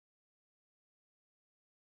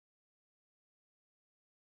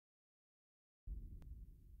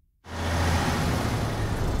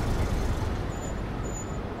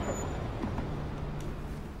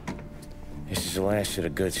the last of the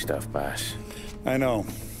good stuff, boss. I know.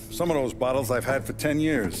 Some of those bottles I've had for 10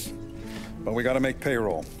 years. But we gotta make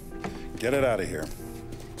payroll. Get it out of here.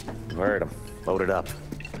 You heard him. Load it up.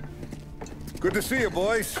 Good to see you,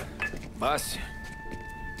 boys. Boss,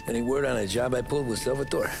 any word on a job I pulled with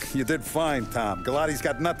Salvatore? You did fine, Tom. Galati's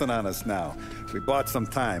got nothing on us now. We bought some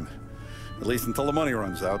time. At least until the money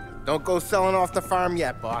runs out. Don't go selling off the farm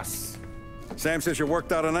yet, boss. Sam says you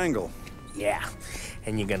worked out an angle. Yeah,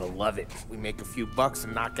 and you're gonna love it. We make a few bucks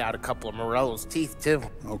and knock out a couple of Morello's teeth, too.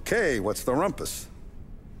 Okay, what's the rumpus?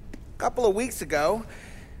 A couple of weeks ago,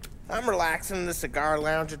 I'm relaxing in the cigar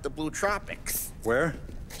lounge at the Blue Tropics. Where?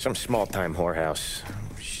 Some small-time whorehouse.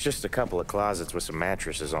 It's just a couple of closets with some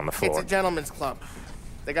mattresses on the floor. It's a gentleman's club.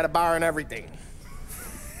 They got a bar and everything.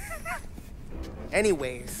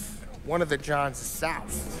 Anyways, one of the Johns is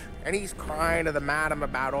south, and he's crying to the madam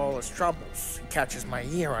about all his troubles. He catches my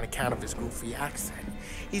ear on account of his goofy accent.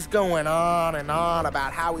 He's going on and on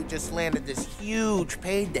about how he just landed this huge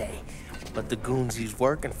payday, but the goons he's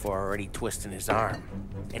working for are already twisting his arm,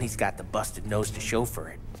 and he's got the busted nose to show for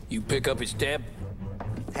it. You pick up his tab?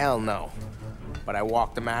 Hell no. But I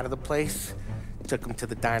walked him out of the place, took him to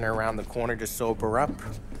the diner around the corner to sober up.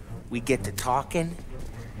 We get to talking.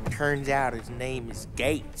 Turns out his name is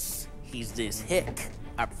Gates. He's this hick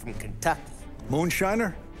up from Kentucky.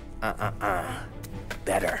 Moonshiner?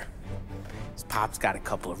 Better. His pop's got a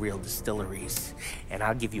couple of real distilleries, and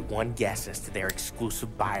I'll give you one guess as to their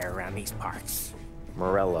exclusive buyer around these parts.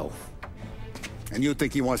 Morello. And you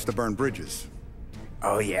think he wants to burn bridges?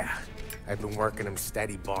 Oh yeah. I've been working him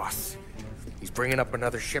steady, boss. He's bringing up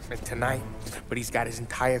another shipment tonight, but he's got his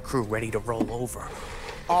entire crew ready to roll over.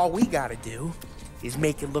 All we gotta do is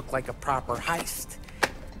make it look like a proper heist.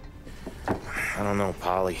 I don't know,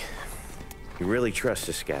 Paulie. You really trust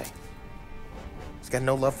this guy? He's got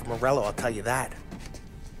no love for Morello, I'll tell you that.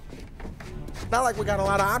 Not like we got a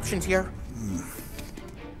lot of options here.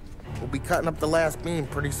 We'll be cutting up the last beam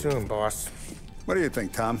pretty soon, boss. What do you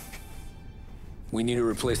think, Tom? We need to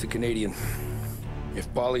replace the Canadian.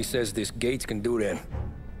 If Paulie says this Gates can do that,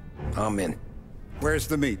 I'm in. Where's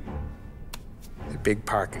the meet? The big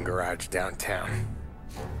parking garage downtown.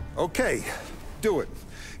 Okay, do it.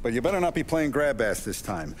 But you better not be playing grab ass this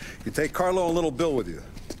time. You take Carlo and Little Bill with you.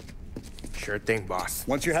 Sure thing, boss.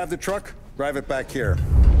 Once you have the truck, drive it back here.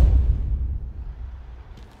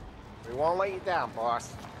 We won't let you down,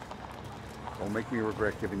 boss. Don't make me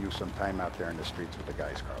regret giving you some time out there in the streets with the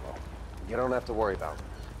guys, Carlo. You don't have to worry about it.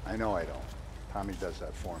 I know I don't. Tommy does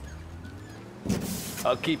that for me.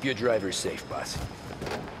 I'll keep your driver safe, boss.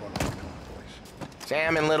 One more, boys.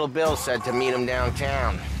 Sam and Little Bill said to meet him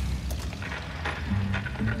downtown.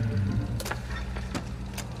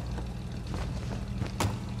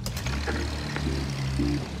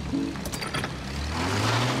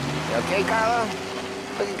 You okay, Carlo?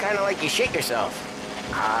 Looking kind of like you shit yourself.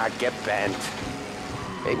 Ah, get bent.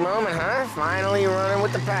 Big moment, huh? Finally running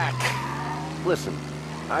with the pack. Listen,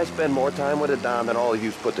 I spend more time with a Don than all of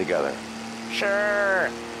you put together. Sure.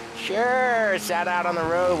 Sat out on the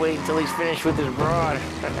road waiting till he's finished with his broad.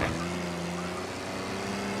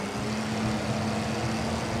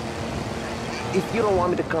 If you don't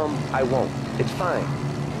want me to come, I won't. It's fine.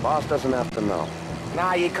 Boss doesn't have to know.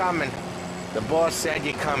 Nah, you're coming. The boss said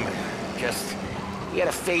you're coming. Just, you got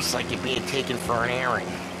a face like you're being taken for an airing.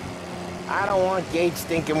 I don't want Gates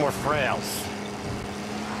thinking we're frails.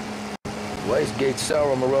 Why is Gates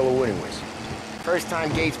sour on Morello anyways? First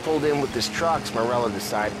time Gates pulled in with his trucks, Morello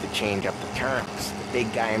decided to change up the terms. The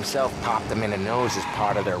big guy himself popped him in the nose as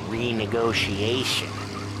part of their renegotiation.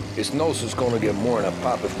 His nose is gonna get more than a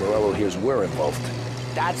pop if Morello hears we're involved.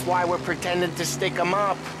 That's why we're pretending to stick him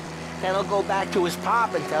up. Then he'll go back to his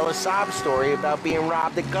pop and tell a sob story about being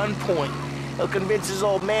robbed at gunpoint. He'll convince his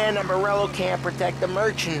old man that Morello can't protect the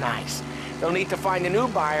merchandise. They'll need to find a new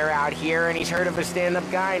buyer out here, and he's heard of a stand-up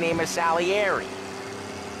guy named Salieri.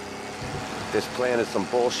 This plan is some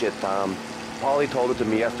bullshit, Tom. Paulie told it to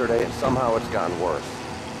me yesterday, and somehow it's gotten worse.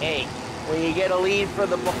 Hey, when you get a lead for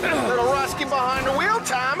the little rusky behind the wheel,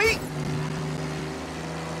 Tommy!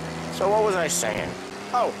 So what was I saying?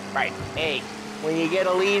 Oh, right. Hey, when you get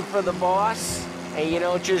a lead for the boss, and you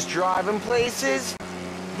don't just drive him places,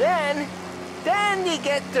 then you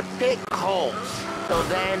get to pick holes. So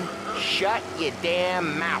then, shut your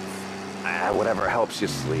damn mouth. Whatever helps you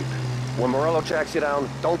sleep. When Morello tracks you down,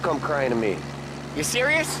 don't come crying to me. You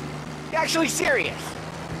serious? You actually serious?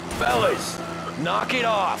 Fellas, knock it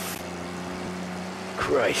off.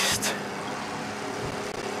 Christ.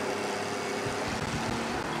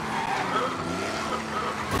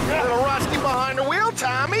 A little rusty behind the wheel,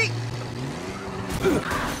 Tommy.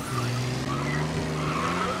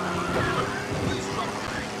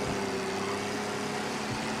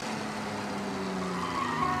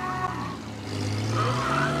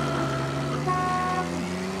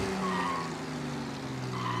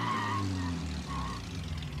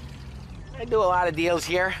 do a lot of deals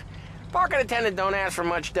here. Parking attendant don't ask for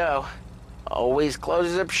much dough. Always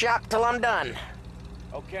closes up shop till I'm done.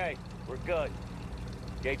 Okay, we're good.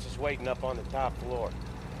 Gates is waiting up on the top floor.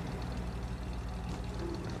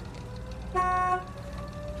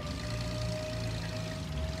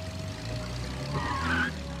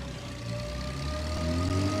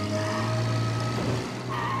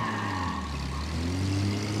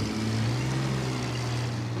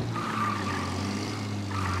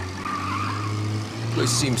 Place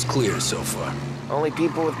seems clear so far. Only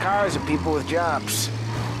people with cars and people with jobs.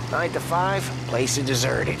 9 to 5, place is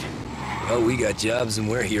deserted. Oh, we got jobs and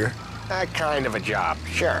we're here. That kind of a job,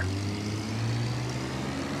 sure.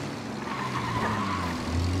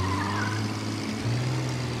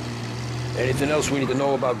 Anything else we need to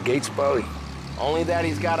know about Gates, Paulie? Only that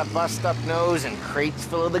he's got a bust-up nose and crates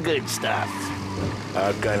full of the good stuff.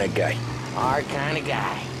 Our kind of guy. Our kind of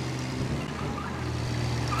guy.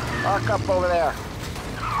 Park up over there.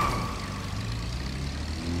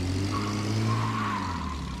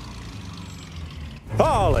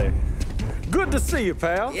 Paulie, good to see you,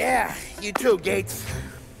 pal. Yeah, you too, Gates.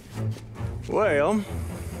 Well,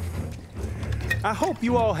 I hope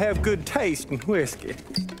you all have good taste in whiskey.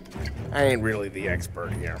 I ain't really the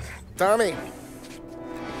expert here. Tommy.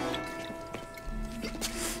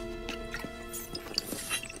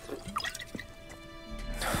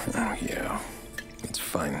 Oh, yeah. It's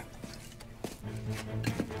fine.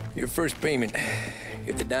 Your first payment.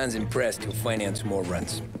 If the Don's impressed, he'll finance more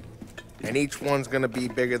runs. And each one's gonna be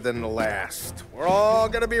bigger than the last. We're all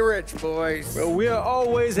gonna be rich, boys. Well, we're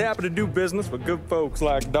always happy to do business with good folks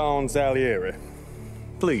like Don Salieri.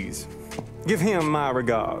 Please, give him my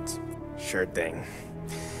regards. Sure thing.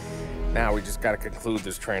 Now we just gotta conclude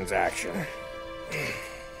this transaction.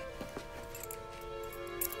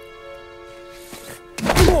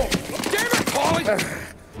 Oh, damn it,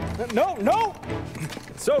 Paulie! No!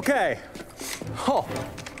 It's okay. Oh.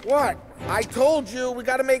 What? I told you, we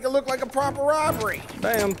gotta make it look like a proper robbery.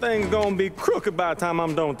 Damn thing's gonna be crooked by the time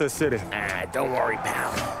I'm done with this city. Ah, don't worry,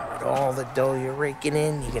 pal. With all the dough you're raking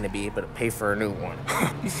in, you're gonna be able to pay for a new one.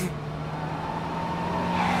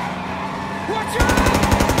 Watch out!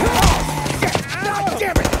 Oh,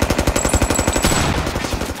 damn it!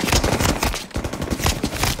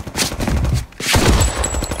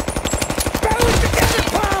 Balance together,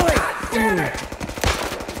 Paulie! Damn it!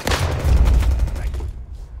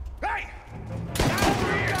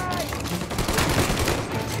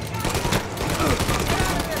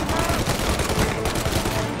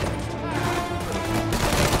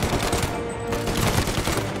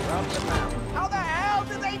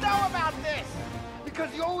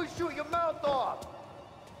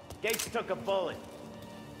 Gates took a bullet.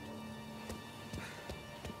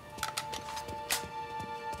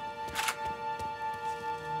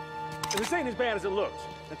 This ain't as bad as it looks.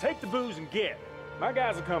 Now take the booze and get. My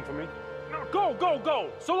guys will come for me. No,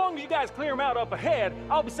 go! So long as you guys clear him out up ahead,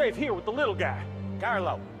 I'll be safe here with the little guy.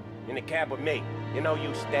 Carlo, in the cab with me. You know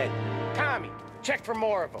you stead. Tommy, check for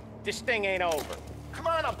more of them. This thing ain't over. Come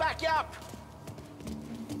on, I'll back you up.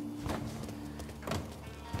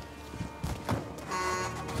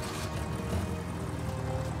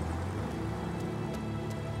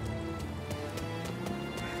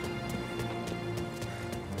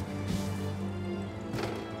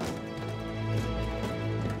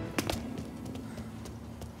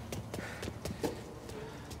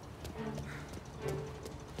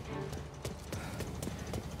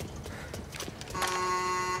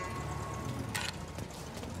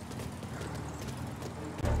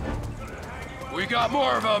 We got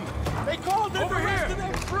more of them! They called in the rest of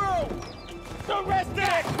their crew! The rest of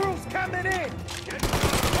that crew's coming in!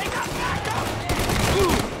 They got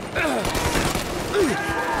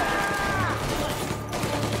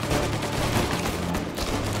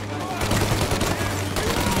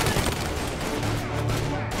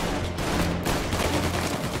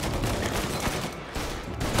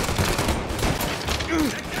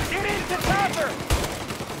Get into cover!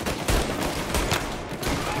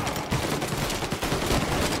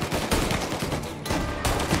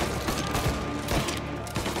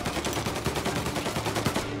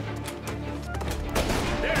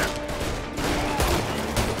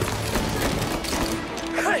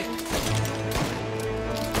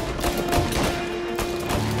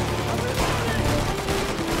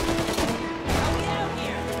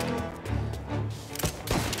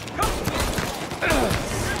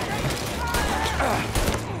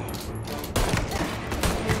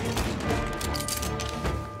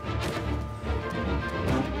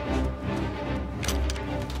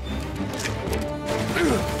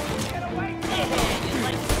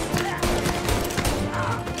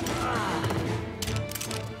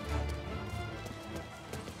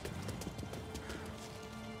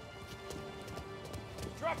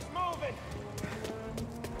 truck's moving.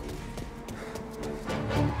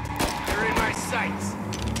 They're in my sights.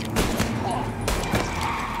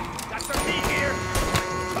 Got some heat here.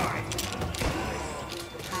 Sorry.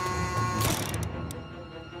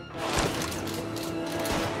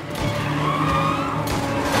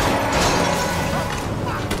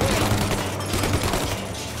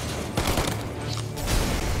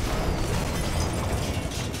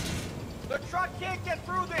 The truck can't get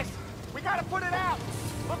through this. We gotta put it out.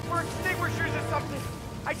 Look for extinguishers or something.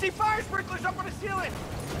 I see fire sprinklers up on the ceiling.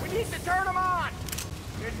 We need to turn them on.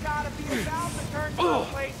 There's gotta be a valve to turn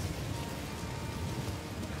someplace.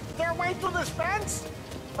 Is there a way through this fence?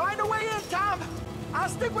 Find a way in, Tom. I'll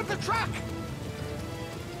stick with the truck.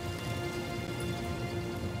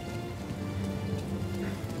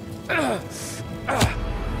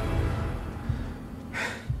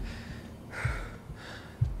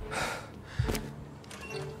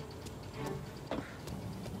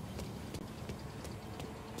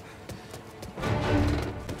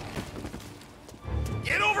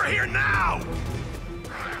 Get over here now!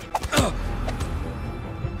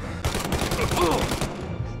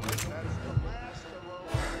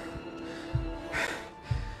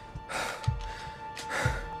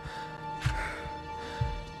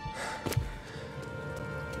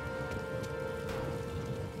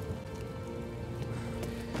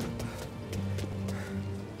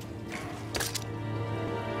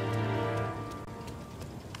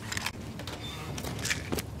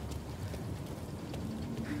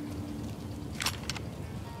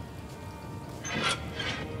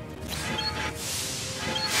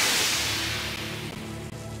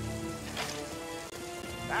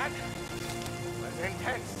 That was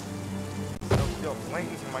intense. Still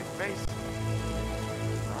flames in my face.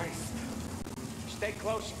 Christ. Stay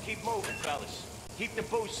close and keep moving, fellas. Keep the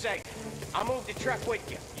booze safe. I'll move the truck with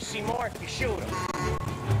you. You see more, you shoot him.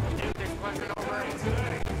 Dude, this wasn't already.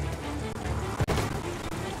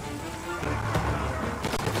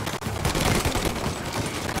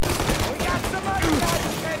 We got some other guys'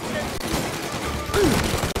 attention.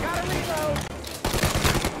 Gotta reload.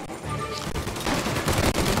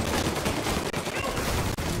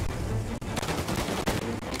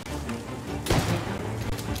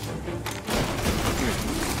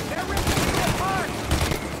 They're ripping me apart.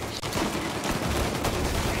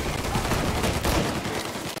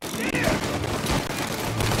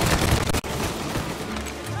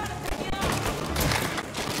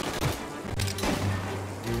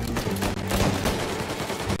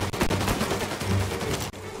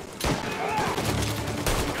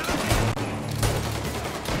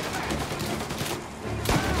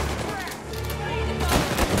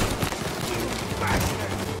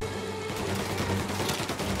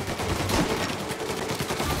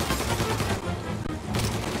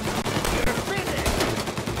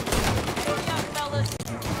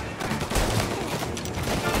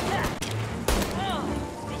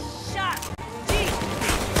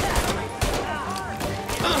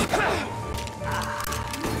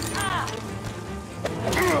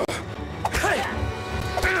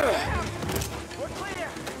 We're clear.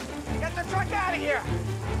 Get the truck out of here.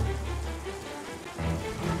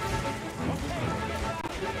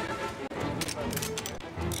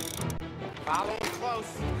 Follow him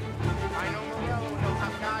close. I know Morello and he'll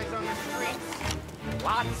have guys on the streets.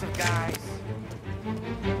 Lots of guys.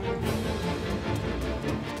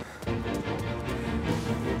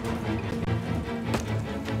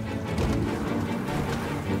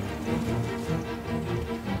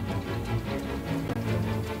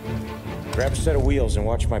 Grab a set of wheels and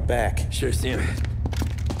watch my back. Sure, Sam.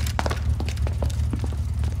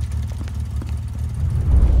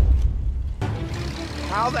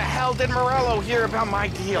 How the hell did Morello hear about my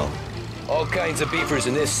deal? All kinds of beefers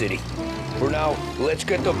in this city. For now, let's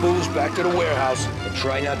get the booze back to the warehouse and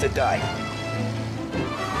try not to die.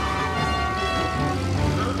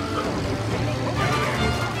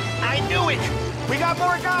 I knew it! We got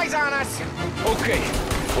more guys on us! Okay,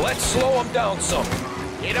 let's slow them down some.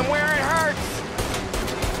 Hit him where it hurts!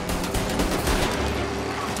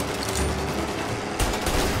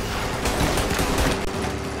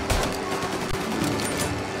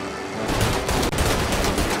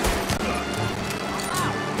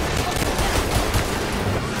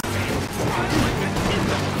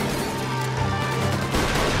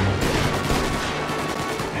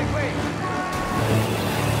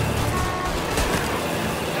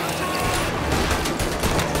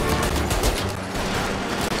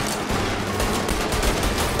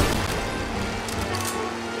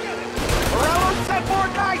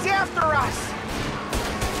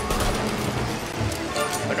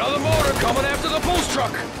 Another motor coming after the booze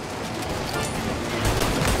truck.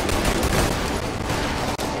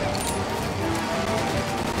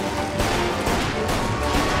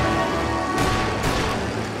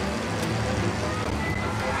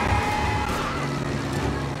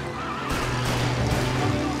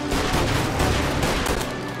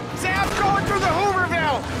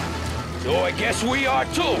 I guess we are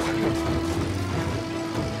too.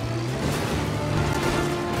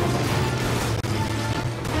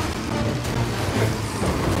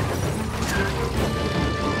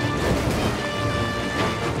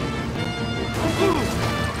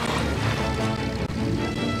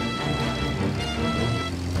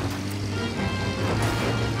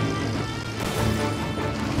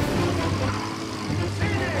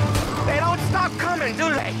 They don't stop coming,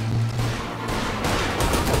 do they?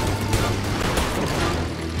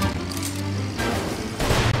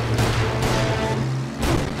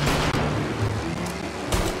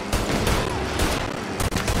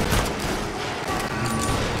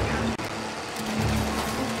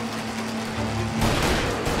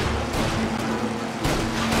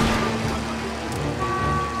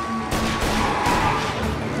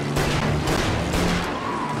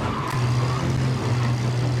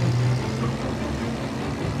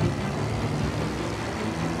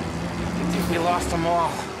 We lost them all.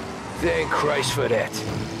 Thank Christ for that.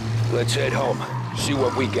 Let's head home. See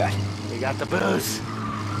what we got. We got the booze.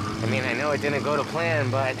 I mean, I know it didn't go to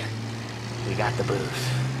plan, but we got the booze.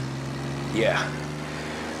 Yeah.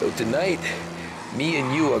 So tonight, me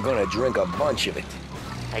and you are gonna drink a bunch of it.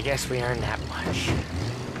 I guess we earned that much.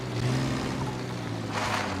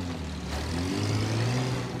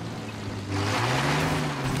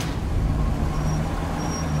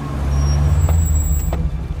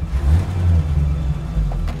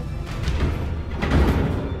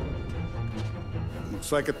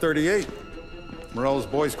 Looks like a 38. Morello's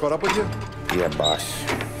boys caught up with you? Yeah, boss.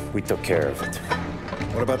 We took care of it.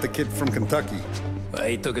 What about the kid from Kentucky?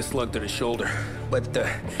 He took a slug to the shoulder, but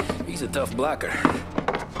he's a tough blocker.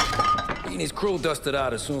 He and his crew dusted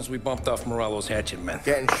out as soon as we bumped off Morello's hatchet men.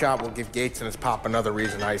 Getting shot will give Gates and his pop another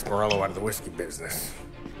reason to ice Morello out of the whiskey business.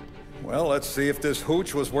 Well, let's see if this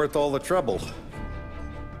hooch was worth all the trouble.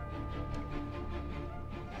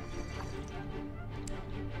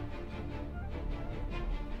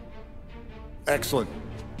 Excellent.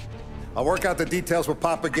 I'll work out the details with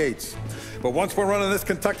Papa Gates. But once we're running this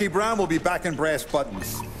Kentucky Brown, we'll be back in brass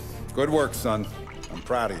buttons. Good work, son. I'm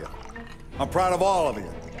proud of you. I'm proud of all of you.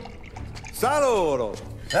 Saludo!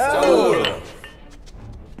 Saludo!